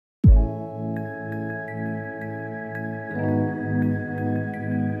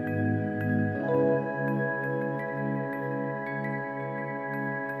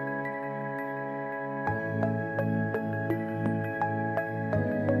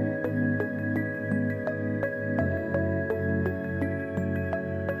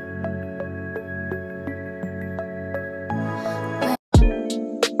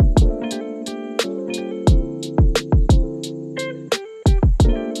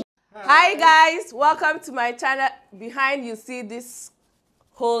Hi guys, welcome to my channel. Behind you see this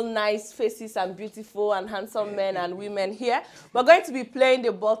whole nice faces and beautiful and handsome men and women here. We're going to be playing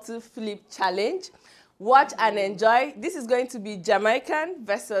the bottle flip challenge. Watch and enjoy. This is going to be Jamaican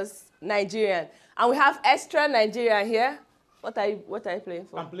versus Nigerian. And we have Estelle Nigerian here. What are you playing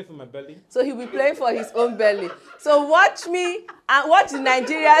for? I'm playing for my belly. So he'll be playing for his own belly. So watch me and watch the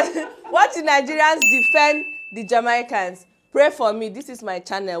Nigerians defend the Jamaicans. Pray for me. This is my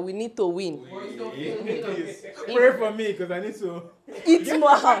channel. We need to win. Pray for me because I need to eat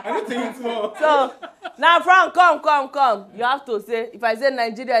more. I need to eat more. So now, Frank, come. You have to say. If I say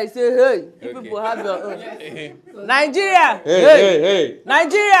Nigeria, you say hey. You people have your own. Nigeria. Hey.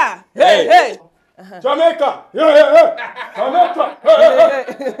 Nigeria. Hey. Jamaica. Jamaica. I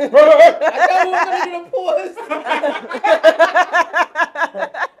thought we were gonna do the pause.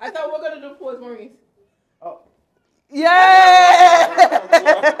 I thought we were gonna do the pause, Maurice. Oh. Yeah.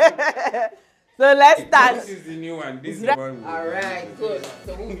 So let's start. This is the new one. This is the one. All right, good.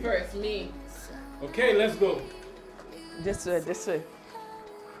 So who first? Me. Okay, let's go. This way.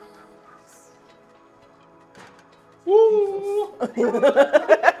 Woo.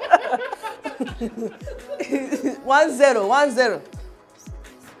 1-0.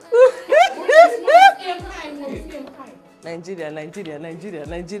 Nigeria.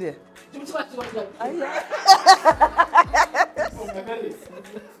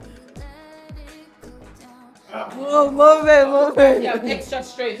 Move it. You have extra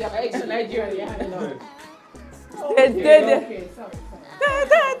straight, you have extra Nigerian, you have enough. Okay, sorry.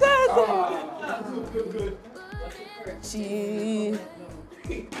 Good.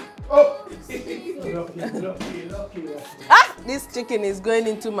 Oh. Lucky. This chicken is going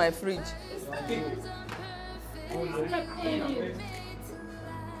into my fridge.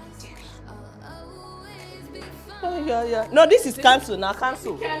 Oh, yeah. No, this is cancel. Now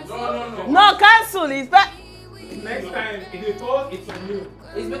cancel. No, cancel. It's back. Next time, if you pause, it's on you.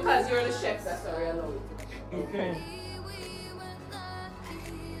 It's because you're the chef, that's why I know it. Okay.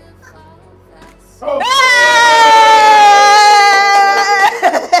 Oh.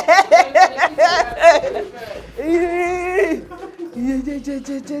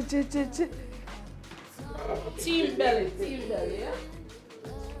 Team belly, yeah?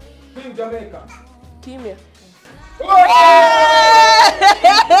 Team Jamaica. Team here.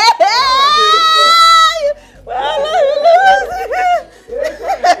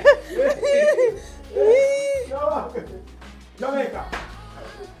 Jamaica.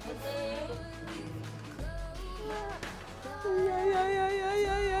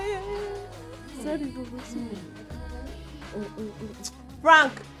 Sorry.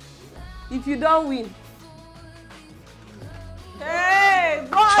 Frank, if you don't win. Hey,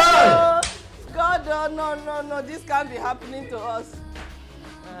 God, no, this can't be happening to us.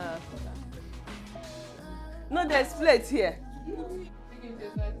 No, there's plates here.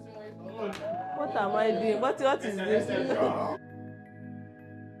 What am I doing? What is this?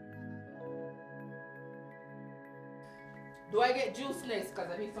 Do I get juice next?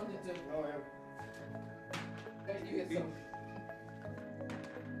 Because I need something to... You get some.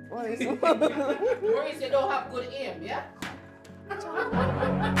 What is Maurice, you don't have good aim, yeah?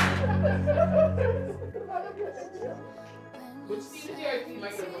 Which team is your team?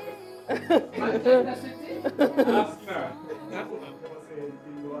 That's the team.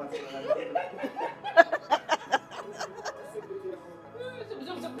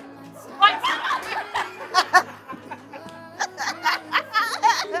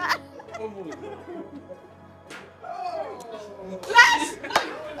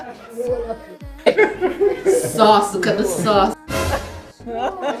 Sauce, look at the sauce.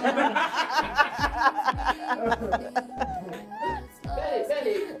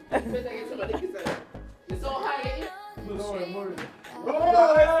 Belly. It's all high.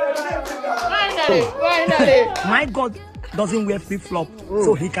 Finally. My God doesn't wear flip-flop,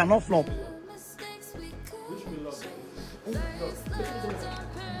 so he cannot flop.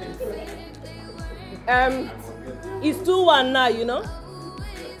 It's 2-1 now, you know?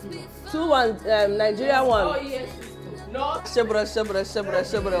 2-1, Nigerian one. Oh, yes. No. Shabra,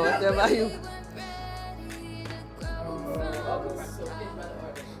 whatever you.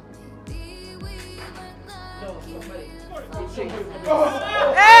 Yes.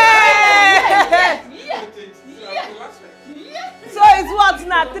 So it's what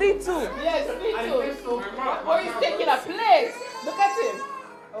now? 3-2. Yes, 3-2. Oh, he's taking a place. Look at him.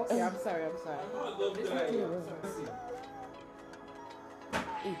 Okay, I'm sorry.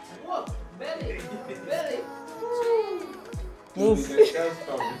 What? Belly. Move.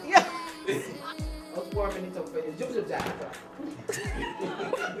 Yeah. I was warming it up for you.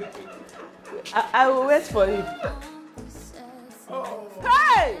 I will wait for you.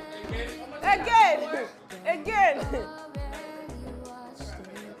 Hey! Again!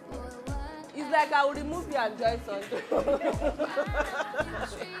 It's like I will remove you and join something.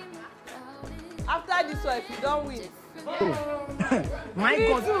 After this one, if you don't win. My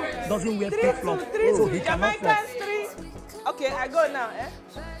God doesn't wear flip-flop, so he cannot flex. Jamaicans 3. Okay, I go now.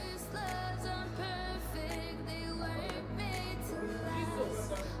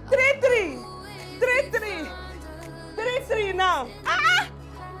 3-3. 3-3 now. Ah!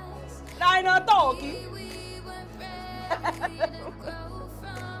 Now I know talking. You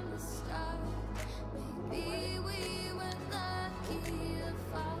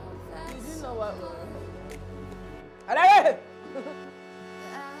didn't know what was.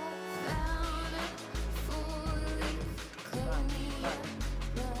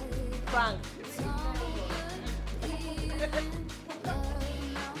 Frank.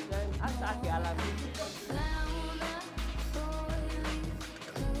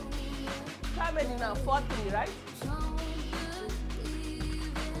 How many now? 4-3, right?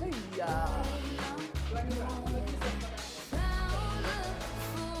 Yeah.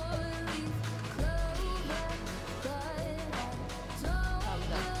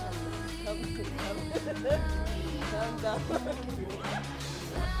 Calm down.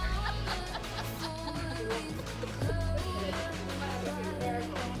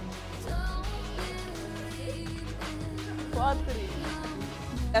 4-3.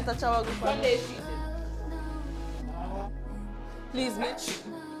 Essa chava go for me. Please, Mitch.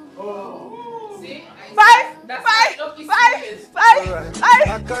 See? 5.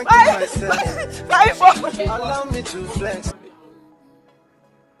 Allow me to flex.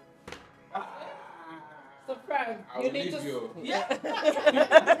 So Frank, you need to. Yeah.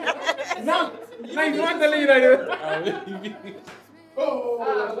 No, you want to leave like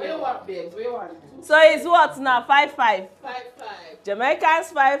Where you want, babes? Where you want? So it's what now? 5-5. 5-5.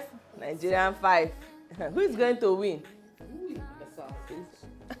 Jamaicans 5, Nigerian 5. Who is going to win?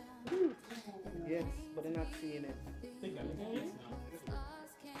 Yes, but they're not seeing it.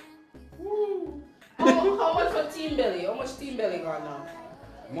 How much for Team Belly? How much Team Belly got now?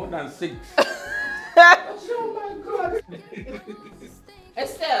 More than 6. Oh my God.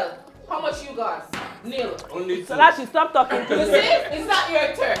 Estelle, how much you got? Nil. Only 2. So that she stop talking to You me. see? It's not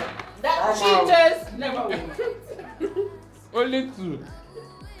your turn. That cheaters never win. Only 2.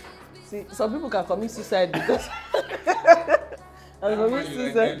 See, some people can commit suicide because and commit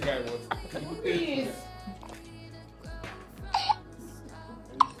suicide. Please.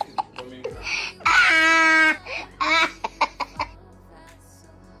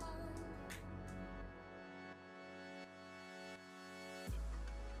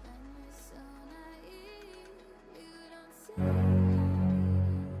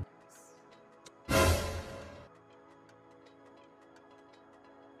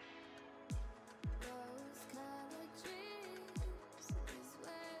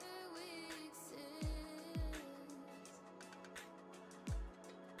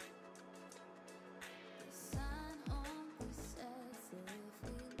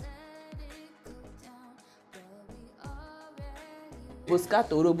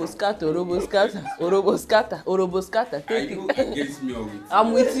 Oroboscata. Are Take you it. against me or with?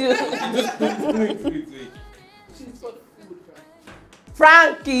 I'm with you. Wait. She's for the food,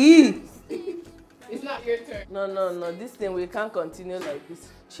 Frankie! It's not your turn. No. This thing, we can't continue like this.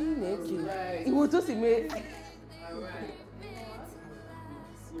 Chineke. Right. It was just a made. Alright.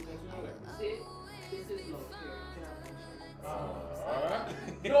 See? This is love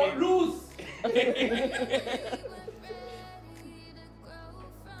here. Don't lose!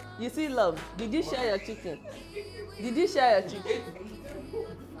 You see, love, did you share your chicken?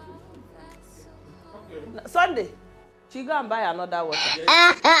 Sunday, she go and buy another water.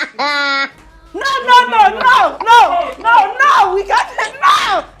 No, we can't.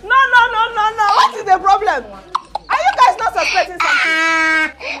 No. What is the problem? Are you guys not suspecting something?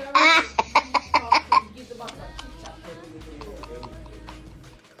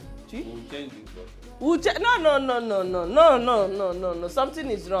 We'll change it. No.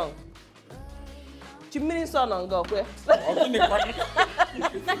 Something is wrong. Chimini son on go where?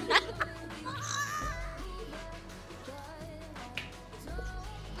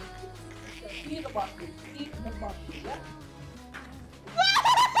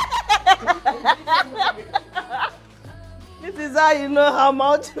 This is how you know how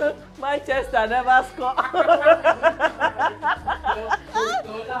much Manchester never score.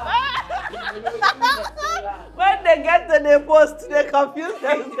 When they get to the post, they confuse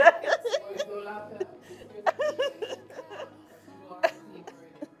themselves.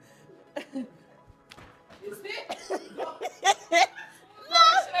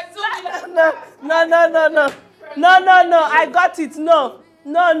 I got it. No.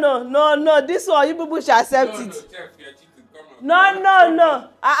 This one, you people should accept it. Chef, you're cheating. Come on. No.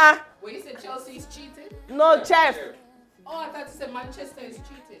 Wait, you said Chelsea is cheating? No, chef. Oh, I thought you said Manchester is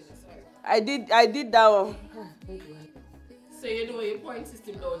cheating. Sorry. I did that one. So you know your point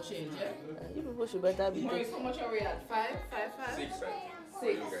system don't change, yeah? You people should better be Maurice, how much are we at? 5? 6, right?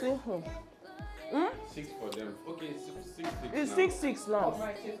 6. good. 6 for them. Okay, 6. It's now. 6 Oh, now.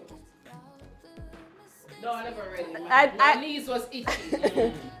 right, yeah. No, I never read it. I- My knees was itchy.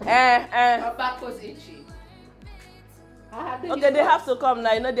 My back was itchy. I had the Okay, they have to come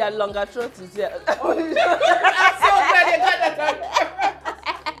now. You know their longer throat is here. I'm so glad you got that on.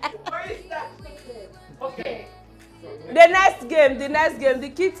 Where is that? Okay. The next game, the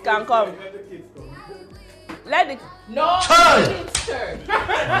kids can come. Let the kids come. Let the. No, it's turn.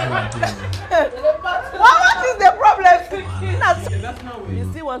 What is the problem? That's not what You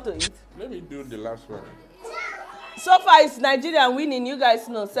still want to eat? Let me do the last one. So far, it's Nigeria winning. You guys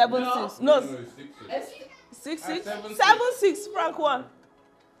know 7-6. No, No, it's 6. 6-6. 7-6. 7-6. Frank won.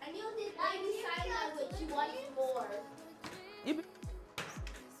 And you did decided which one is more.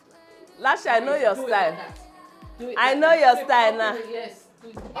 Lash, I know your Do it style. like that. Do it I like know that. your Flip style up, now. Yes. Do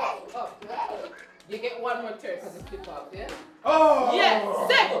it up. You get one more turn because it's flip up, yeah? Oh! Yes.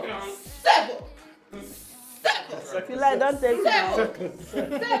 7. Feel like don't take it. 7.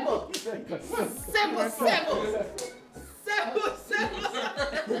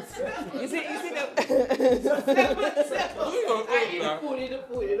 You see the.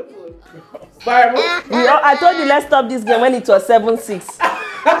 The pool. I told you let's stop this game when it was 7-6.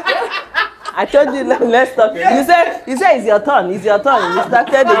 I told you let's stop. You said it's your turn. It's your turn. You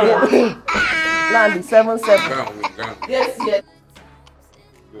started the game. Now the 7-7. Down. Yes.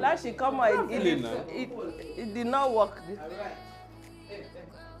 Lashy, come on. It did not work.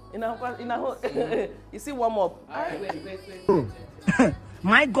 Alright. You see warm up. Alright, wait.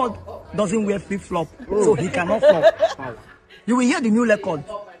 My God doesn't wear flip-flop, so he cannot flop. You will hear the new record.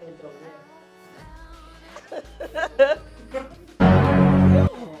 Up and then down,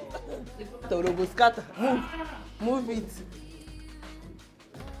 Torobo scatter. Move it.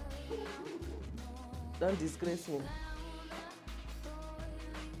 Don't disgrace me.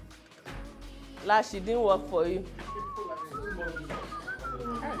 Lash, it didn't work for you.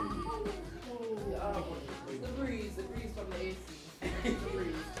 The breeze from the AC. The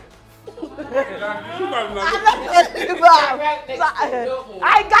breeze.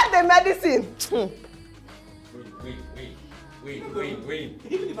 I got the medicine. Win.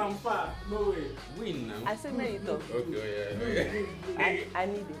 Even if I'm far, no way. Win now. I said, no, you talk. Okay, yeah. I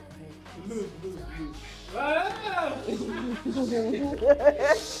need it. Lose.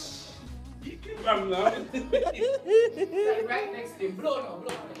 I'm now. Right next to him. Blow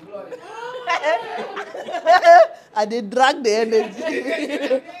it. I did drag the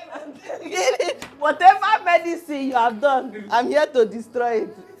energy. Whatever medicine you have done, I'm here to destroy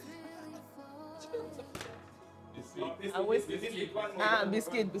it.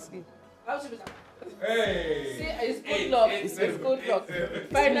 Biscuit. Hey. See, it's good luck. It's good luck.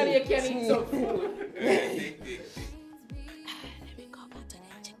 Finally, you can eat some food.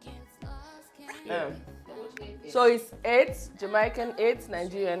 So it's 8, Jamaican 8,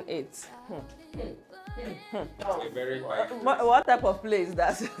 Nigerian 8. Very quiet. What type of play is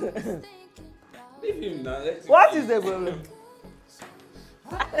that? Leave him now. What is the problem?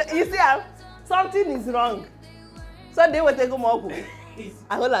 You see, something is wrong. So they will take him up.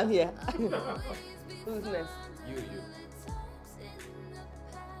 I hold him here. Who's next? You.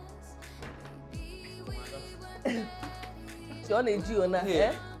 She on a G on her, Yeah.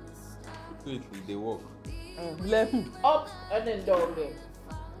 eh? Quickly, they walk. Blame him. Up and then down there.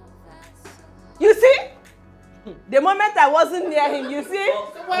 You see? The moment I wasn't near him, you see?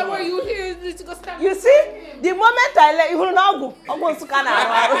 So why were you here? You need to go stand. You see? The moment I let you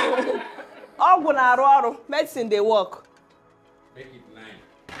know, medicine they work. Make it 9.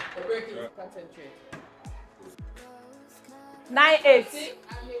 The break is concentrate. 9-8. See?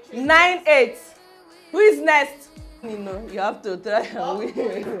 I'm here to 9-8. Who is next? You know, you have to try and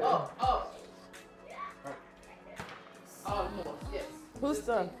win. Up. Almost, yes. Whose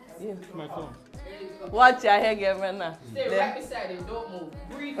turn? You. My phone. There you go. Watch your hair, get me now. Stay right beside him. Don't move.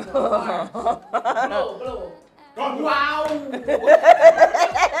 Breathe now. Blow. Wow.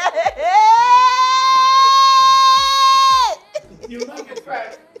 You not get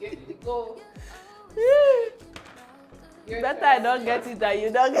Right. Get it. Go. Better I don't get it than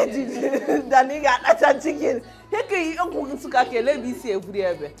you don't get it. Than you got that chicken. We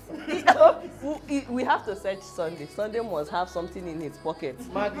have to search Sunday. Sunday must have something in his pocket.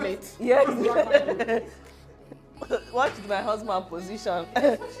 Magnet. Yes. Watch my husband position.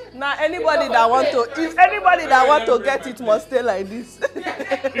 Now anybody that want to get it must stay like this.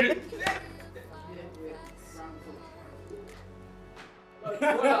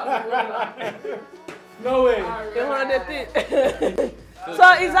 No way.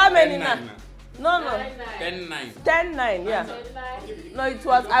 So is how many now? No. 10-9. 10-9, yeah. No, it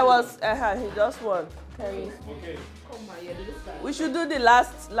was, I was, he just won. Okay. We should do the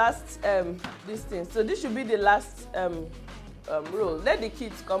last, this thing. So this should be the last roll. Let the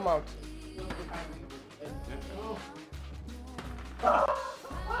kids come out.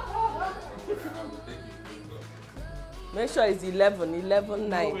 Make sure it's 11,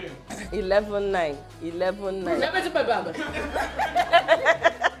 11-9. 11-9, 11-9. Never to my brother.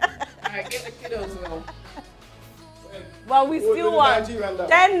 Alright, get the kiddos now. But we still won.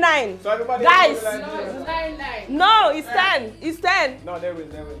 10-9. So everybody Guys. has to do No, like it's 9-9. No, it's 10. It's 10. No, they will.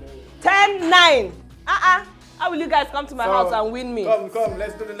 10-9. How will you guys come to my house and win me? Come,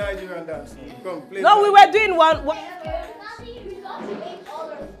 let's do the Nigerian dance. Come, please. No, we were doing one.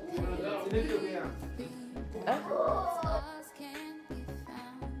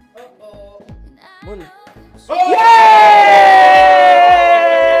 Money. Oh! Yeah!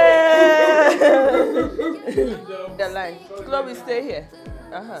 The line. Chloe, stay here.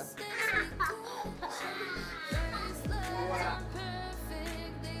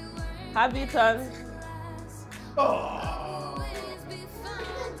 Have you turned?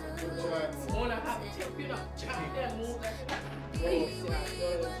 Wanna have to you know, chop them, move like that. Please,